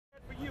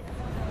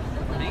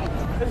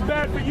It's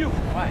bad for you.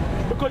 Why?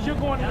 Because you're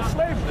going into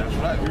slavery. That's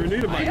right. You're an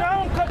Edomite.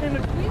 Now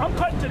I'm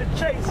cutting to the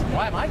chase.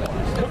 Why am I going to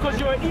slavery? Because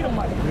you're an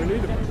Edomite. You're an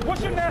Edomite.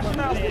 What's your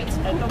nationality?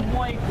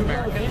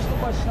 American.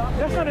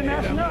 That's not a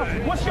nationality.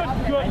 What's your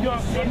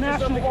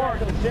national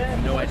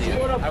origin? No idea.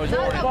 I was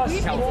born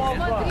in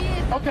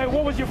California. Okay,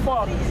 what was your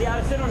father?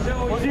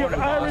 Was he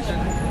Irish?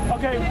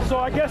 Okay, so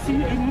I guess he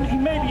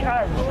may be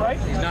Irish, right?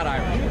 He's not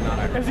Irish. He's not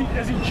Irish.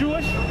 Is he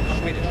Jewish?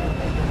 Swedish.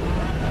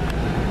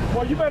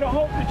 Well, you better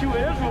hope that you're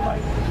an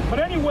Israelite. But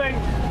anyway,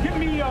 give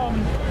me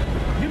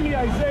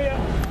Isaiah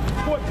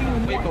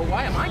 14:1. Wait, but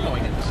why am I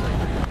going into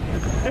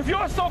slavery? If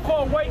you're a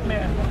so-called white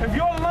man, if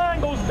your line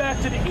goes back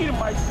to the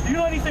Edomites, do you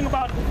know anything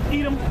about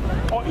Edom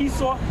or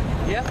Esau?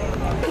 Yeah.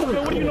 Okay,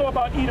 what do you know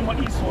about Edom or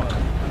Esau?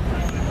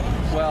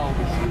 Well,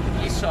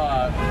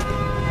 Esau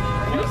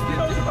was He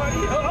knows about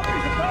Edom. I'm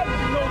pretty surprised if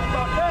he knows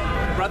about that.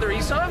 brother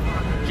Esau?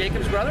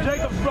 Jacob's brother?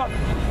 Jacob's brother.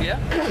 Yeah.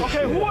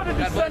 Okay, who are the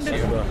God bless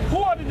descendants? you. Who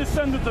are the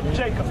descendants of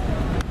Jacob?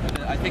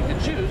 I think the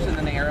Jews, and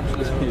then the Arabs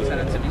was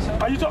descendants of Esau.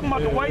 Are you talking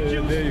about the white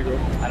Jews? There you go.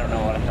 I don't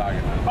know what I'm talking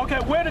about. Okay,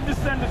 we're the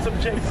descendants of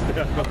Jacob.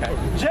 Okay.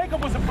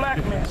 Jacob was a black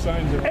man.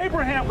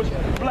 Abraham was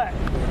black.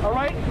 All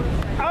right?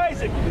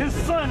 Isaac, his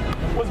son,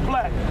 was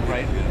black.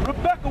 Right.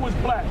 Rebecca was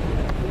black.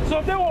 So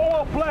if they were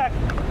all black,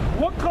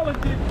 what color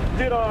did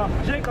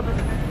Jacob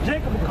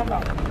would come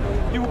out?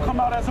 He would come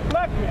out as a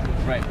black man.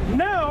 Right.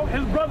 Now,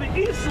 his brother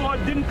Esau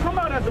didn't come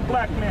out as a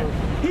black man.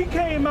 He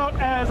came out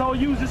as, I'll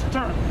use this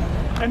term,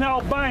 an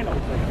albino.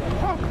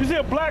 You see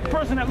a black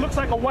person that looks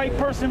like a white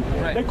person,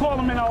 right. They call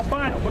him an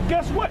albino. But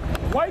guess what?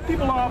 White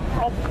people are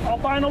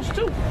albinos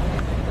too.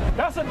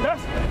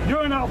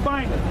 You're an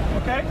albino,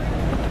 okay?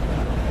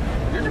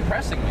 You're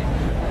depressing me.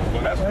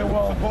 Well, that's what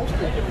we're supposed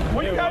to.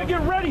 Well, you gotta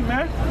get ready,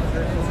 man.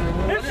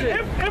 If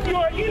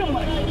you're an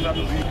Edomite,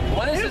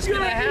 When is this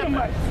going to happen?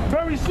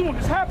 Very soon.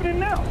 It's happening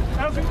now,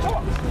 as we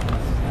talk.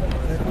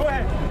 Go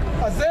ahead.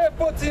 Isaiah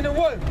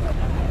 14:1.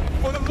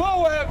 For the Lord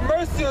will have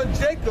mercy on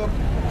Jacob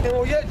and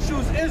will yet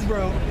choose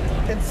Israel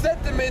and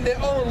set them in their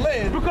own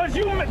land. Because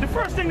the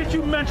first thing that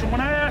you mentioned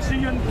when I asked you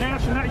your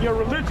nationality, your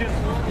religion,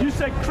 you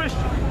said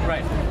Christian.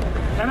 Right.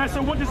 And I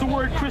said, what does the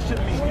word Christian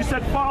mean? You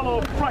said follower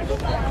of Christ.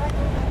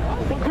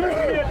 But go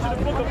here to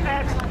the book of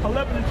Acts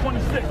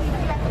 11:26.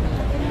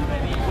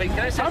 Wait, can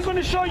I say I'm going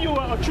to show you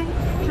a true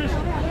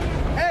Christian.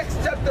 Acts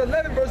chapter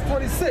 11 verse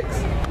 26.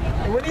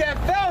 And when he had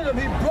found him,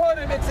 he brought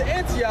him into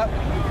Antioch.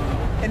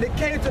 And it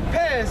came to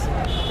pass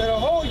that a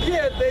whole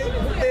year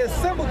they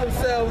assembled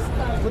themselves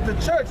with the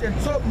church and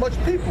taught much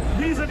people.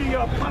 These are the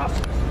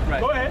apostles. Right.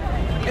 Go ahead.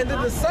 And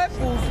the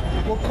disciples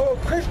were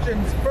called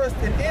Christians first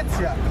in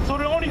Antioch. So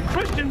the only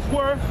Christians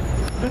were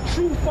the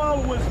true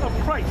followers of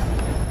Christ.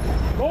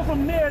 Go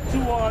from there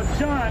to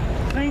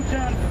St.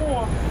 John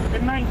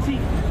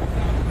 4:19.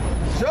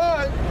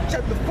 John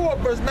chapter 4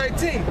 verse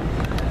 19.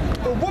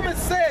 The woman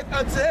said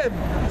unto him,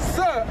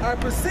 Sir, I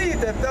perceive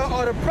that thou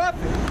art a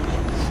prophet.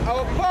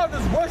 Our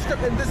fathers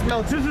worshipped in this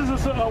mountain.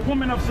 This is a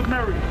woman of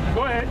Samaria.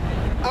 Go ahead.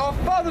 Our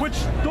fathers, which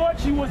thought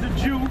she was a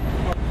Jew,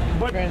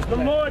 but the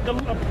Lord,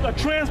 a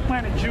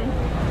transplanted Jew.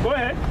 Go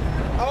ahead.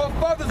 Our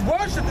fathers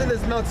worshipped in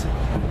this mountain,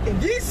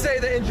 and ye say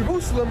that in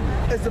Jerusalem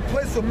is the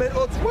place where men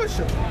ought to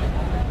worship.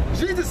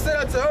 Jesus said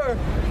unto her,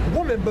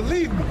 Woman,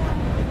 believe me,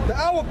 the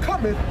hour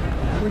cometh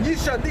when ye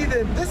shall neither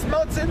in this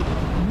mountain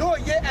nor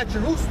yet at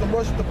Jerusalem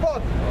worship the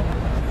Father.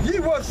 Ye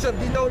worship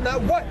ye know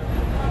not what.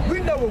 We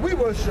know what we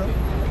worship,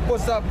 for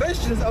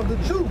salvation is of the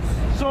Jews.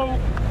 So,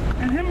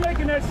 in him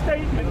making that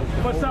statement,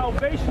 for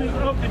salvation is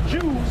of the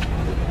Jews,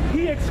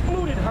 he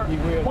excluded her.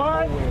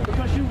 Why?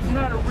 Because she was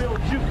not a real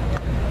Jew.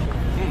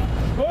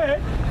 Go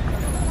ahead.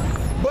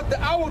 But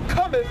the hour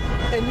cometh,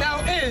 and now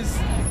is,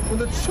 when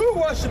the true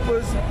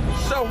worshipers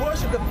shall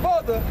worship the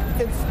Father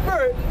in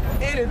spirit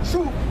and in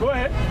truth. Go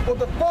ahead. For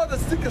the Father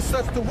seeketh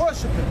such to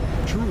worship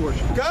him. True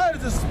worship. God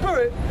is a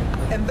spirit,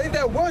 and they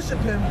that worship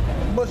him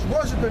must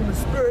worship him in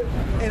spirit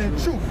and in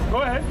truth.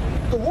 Go ahead.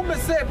 The woman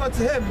said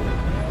unto him,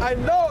 I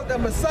know that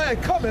Messiah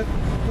cometh,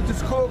 which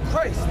is called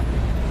Christ.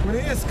 When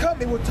he is come,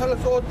 he will tell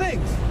us all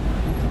things.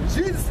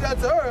 Jesus said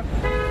unto her,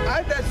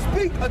 I that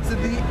speak unto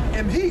thee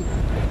am he.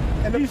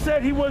 And he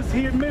said he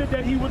admitted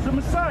that he was the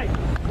Messiah.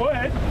 Go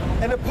ahead.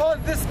 And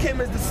upon this came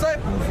his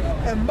disciples,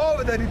 and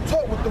marveled that he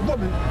talked with the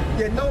woman.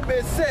 Yet no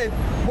man said,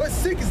 What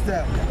seekest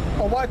thou?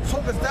 Or why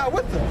talkest thou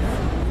with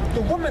her?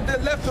 The woman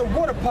then left her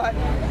water pot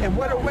and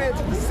went away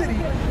into the city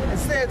and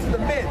said to the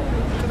men,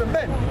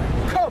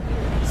 Come,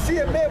 see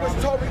a man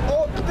which told me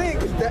all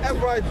things that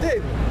ever I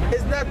did.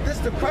 Is not this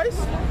the Christ?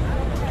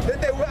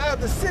 Then they went out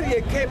of the city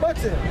and came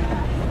unto him.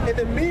 In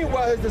the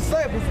meanwhile his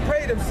disciples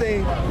prayed him,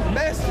 saying,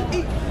 Master,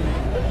 eat.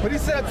 But he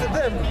said to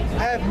them,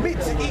 I have meat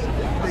to eat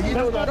that ye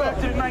know not of.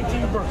 Let's go back to the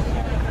 19th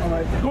verse. All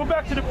right. Go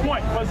back to the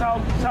point, because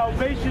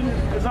salvation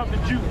is of the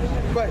Jews.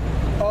 Right.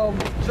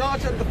 John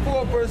chapter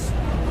 4, verse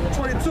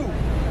 22.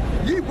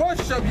 Ye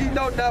worship ye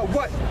know not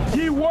what.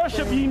 Ye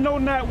worship ye know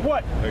not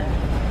what.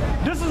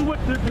 This is what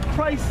the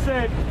Christ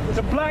said,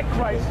 the black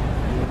Christ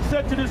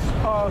said to this,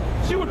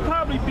 she would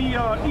probably be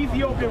an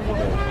Ethiopian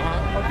woman,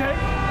 okay?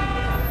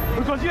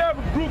 Because you have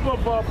a group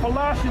of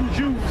Colossian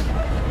Jews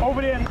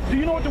over there. Do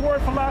you know what the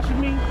word Colossian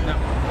means? No.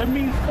 It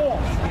means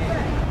false.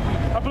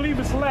 I believe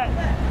it's Latin,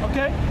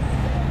 okay?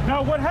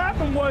 Now what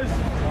happened was,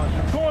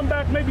 going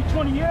back maybe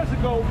 20 years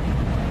ago,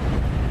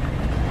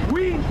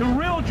 we, the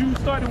real Jews,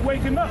 started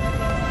waking up.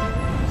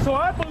 So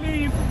I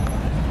believe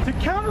to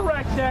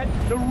counteract that,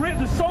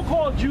 the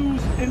so-called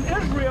Jews in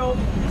Israel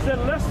said,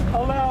 let's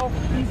allow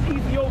these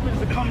Ethiopians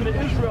to come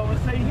to Israel and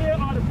say, here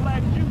are the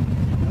black Jews.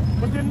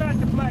 But they're not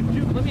the black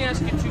Jews. Let me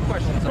ask you two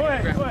questions. Go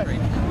ahead.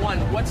 One,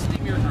 what's the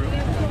name of your group?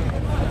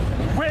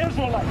 We're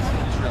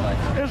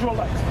Israelites.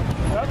 Israelites.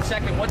 Yep.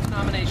 Second, what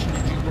denomination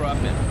did you grow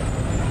up in?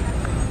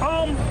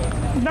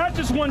 Not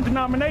just one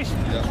denomination.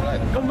 That's right.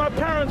 Because my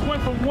parents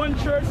went from one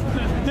church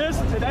to this,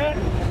 to that.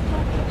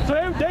 So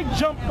they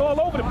jumped all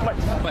over the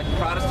place. But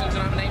Protestant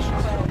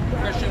denominations?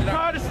 Christian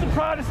denominations?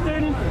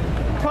 Protestant,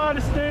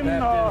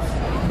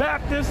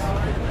 Baptist,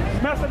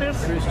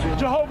 Methodist,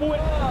 Jehovah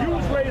Witness. You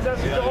was raised as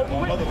a Jehovah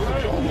Witness.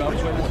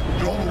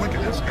 Jehovah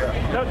Witness,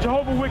 yeah.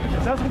 Jehovah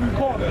Witness, that's what we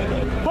call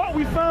it. But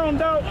we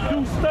found out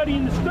through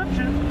studying the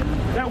scriptures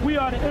that we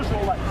are the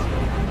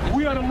Israelites.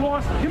 We are the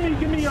lost. Give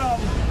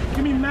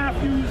me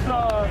Matthew's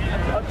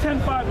 10,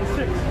 5, and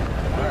 6.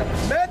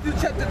 Matthew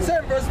chapter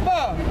 10, verse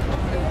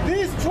 5.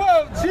 These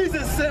 12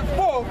 Jesus sent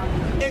forth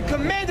and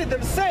commanded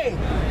them, saying,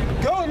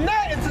 go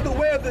not into the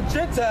way of the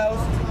Gentiles,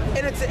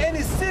 and into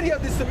any city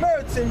of the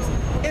Samaritans,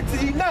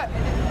 enter ye not,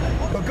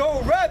 but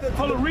go rather to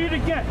Hold on, read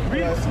it again.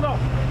 Read it slow.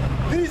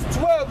 These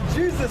 12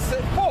 Jesus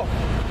sent forth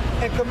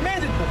and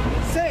commanded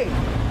them, saying,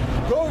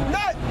 go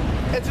not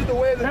into the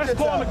way of the That's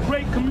Gentiles. called the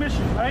Great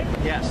Commission, right?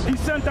 Yes. He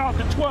sent out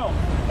the 12.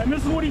 And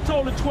this is what he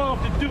told the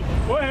 12 to do.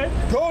 Go ahead.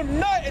 Go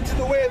not into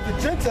the way of the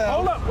Gentiles.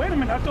 Hold up. Wait a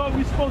minute. I thought we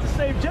were supposed to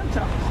save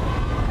Gentiles.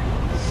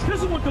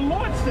 This is what the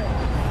Lord said.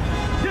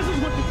 This is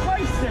what the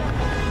Christ said.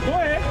 Go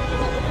ahead.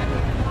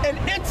 And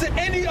enter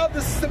any city of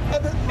the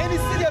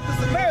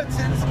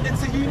Samaritans,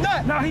 enter ye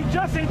not. Now, he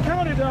just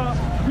encountered,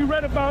 we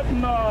read about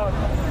in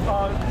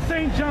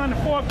St. John, the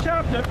 4th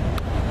chapter,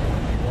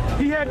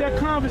 he had that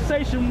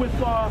conversation with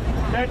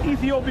that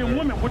Ethiopian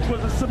woman, which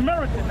was a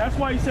Samaritan. That's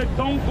why he said,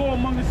 don't go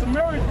among the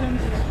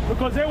Samaritans,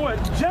 because they were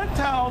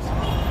Gentiles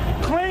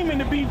claiming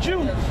to be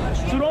Jews.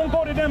 So don't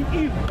go to them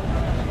either.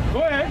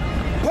 Go ahead.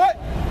 But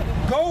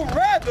go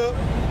rather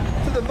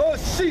to the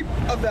lost sheep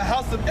of the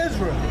house of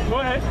Israel. Go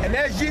ahead. And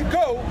as ye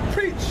go,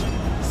 preach,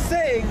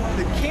 saying,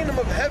 the kingdom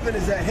of heaven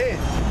is at hand.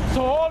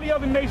 So all the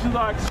other nations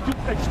are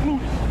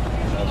excluded.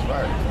 That's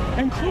right.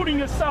 Including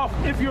yourself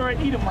if you're an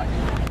Edomite.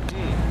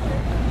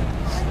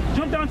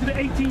 Jump down to the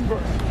 18th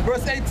verse.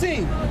 Verse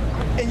 18.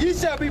 And ye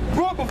shall be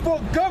brought before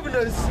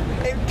governors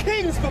and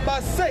kings for my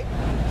sake,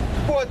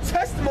 for a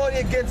testimony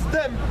against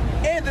them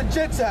and the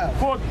Gentiles.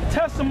 For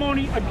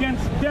testimony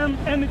against them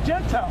and the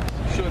Gentiles.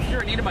 So if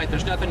you're an Edomite,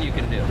 there's nothing you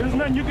can do. There's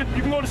nothing you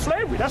can go to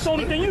slavery. That's the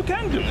only thing you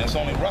can do. That's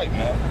only right,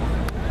 man.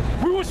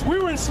 We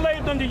were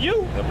enslaved under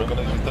you. We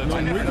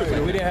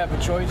didn't have a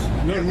choice.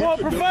 Well,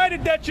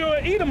 provided that you're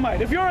an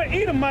Edomite. If you're an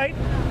Edomite,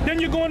 then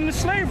you're going into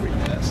slavery.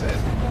 That's it.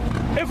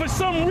 If for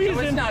some reason,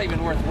 So it's not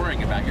even worth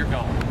worrying about. You're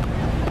going.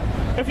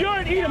 if you're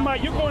an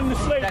Edomite, you're going into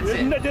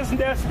slavery. That's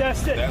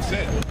it. That's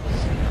it.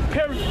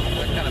 Period.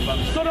 That kind of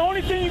bums. So the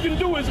only thing you can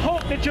do is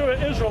hope that you're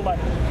an Israelite.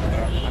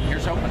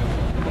 Here's hoping.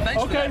 Well,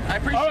 thanks for Okay. that. I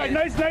appreciate All right. it.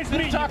 Nice Good to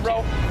meeting you, talk to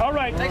bro. All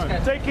right. Thanks,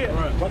 guys. Take care.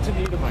 What's an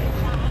Edomite?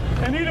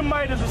 An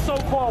Edomite is a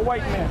so-called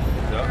white man.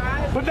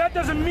 Yeah. But that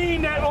doesn't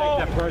mean that all.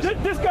 that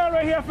person- This guy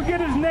right here, I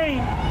forget his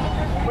name,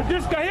 but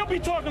this guy, he'll be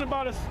talking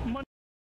about his money.